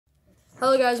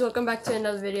Hello guys, welcome back to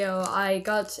another video. I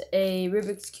got a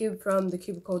Rubik's Cube from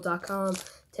thecubicle.com.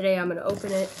 Today I'm going to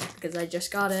open it because I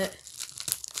just got it.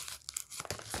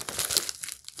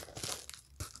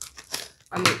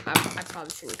 I mean, I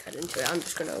probably shouldn't cut into it. I'm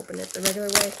just going to open it the regular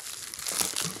way.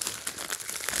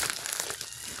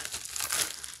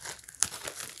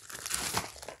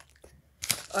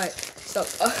 Alright, so,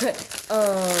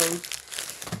 oh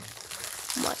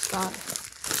my god.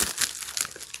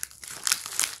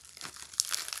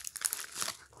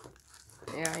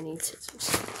 Yeah, I need scissors.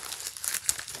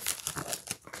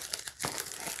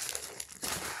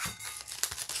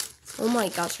 Oh my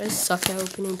gosh, I suck at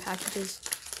opening packages.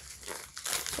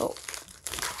 Oh.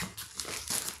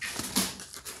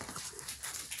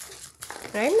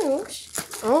 Can I move?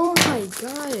 Oh my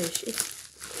gosh.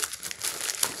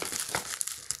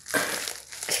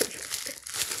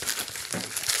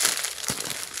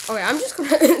 Okay, I'm just gonna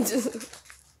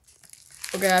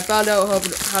Okay, I found out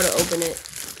how to open it.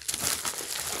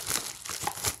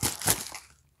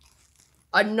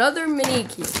 Another mini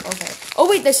cube. Okay. Oh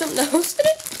wait, there's something else in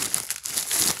it?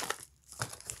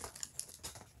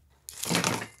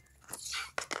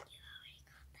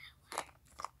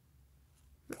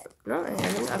 No, I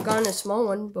haven't. I've gotten a small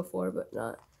one before, but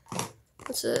not.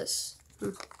 What's this?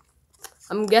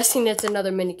 I'm guessing it's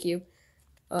another mini cube.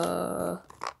 I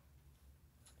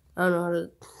don't know how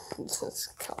to.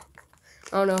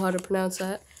 I don't know how to pronounce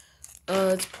that.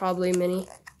 It's probably mini.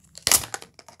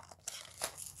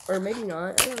 Or maybe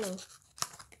not. I don't know.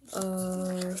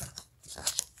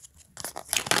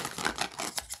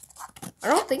 I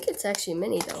don't think it's actually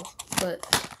mini though, but.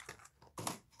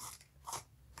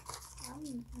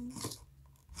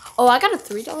 Oh, I got a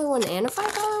 $3 one and a $5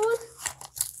 one?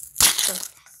 Huh.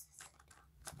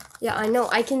 Yeah, I know.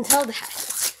 I can tell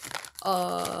that.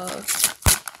 Oh,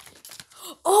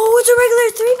 it's a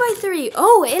regular 3x3.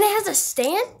 Oh, and it has a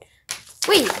stand?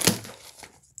 Wait.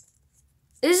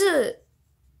 Is it?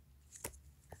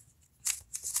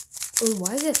 Oh,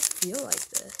 why does it feel like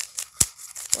this?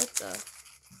 What the?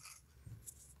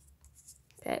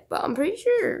 Okay, but I'm pretty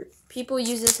sure people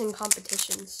use this in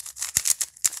competitions.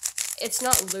 It's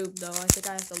not lube though. I think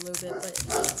I have to lube it, but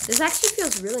this actually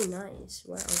feels really nice.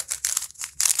 Wow.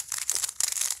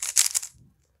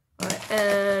 Alright,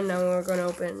 and now we're gonna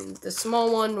open the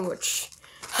small one, which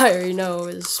I already know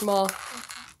is small.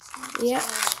 Yeah.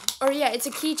 Or yeah, it's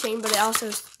a keychain, but it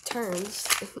also turns.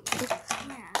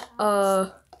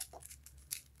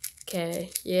 Okay,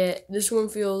 yeah, this one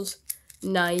feels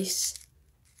nice.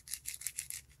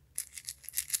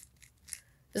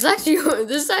 This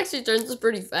actually turns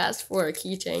pretty fast for a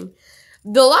keychain.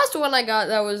 The last one I got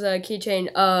that was a keychain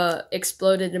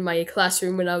exploded in my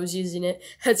classroom when I was using it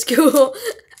at school.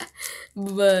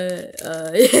 But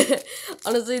yeah.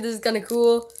 Honestly, this is kind of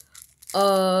cool.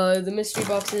 The mystery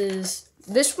boxes.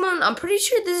 This one, I'm pretty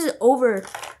sure this is over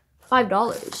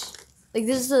 $5. Like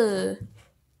this is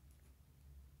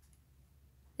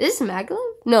Is this maglev?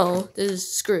 No, this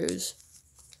is screws.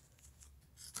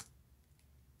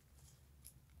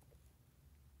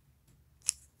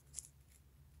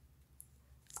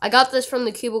 I got this from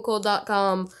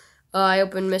thecubicle.com. I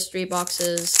opened mystery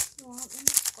boxes. You want me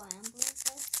to scramble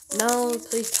this? No,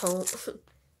 please don't.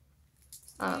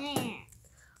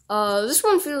 This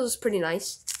one feels pretty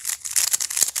nice.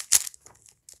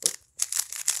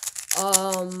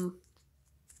 I'm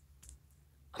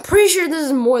pretty sure this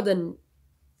is more than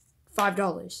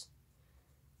 $5.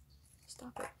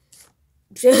 Stop it.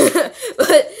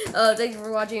 But thank you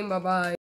for watching. Bye bye.